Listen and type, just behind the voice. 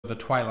The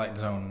twilight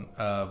zone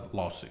of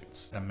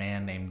lawsuits. A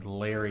man named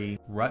Larry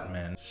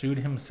Ruttman sued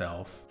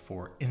himself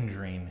for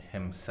injuring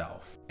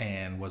himself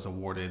and was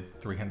awarded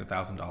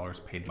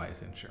 $300,000 paid by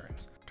his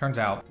insurance. Turns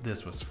out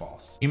this was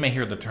false. You may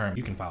hear the term,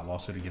 you can file a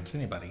lawsuit against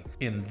anybody.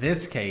 In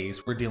this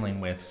case, we're dealing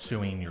with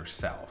suing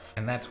yourself,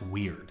 and that's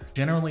weird.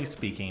 Generally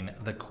speaking,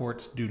 the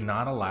courts do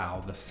not allow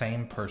the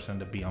same person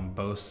to be on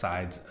both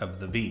sides of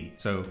the V.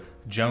 So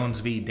Jones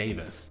v.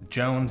 Davis.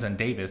 Jones and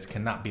Davis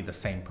cannot be the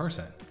same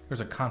person. There's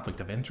a conflict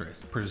of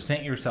interest.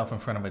 Present yourself in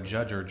front of a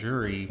judge or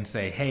jury and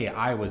say, hey,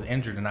 I was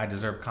injured and I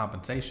deserve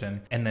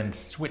compensation, and then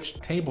switch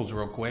tables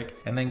real quick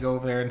and then go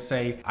over there and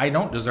say, I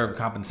don't deserve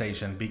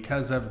compensation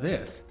because of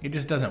this. It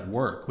just doesn't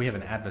work. We have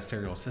an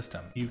adversarial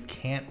system. You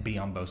can't be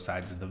on both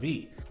sides of the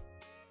V.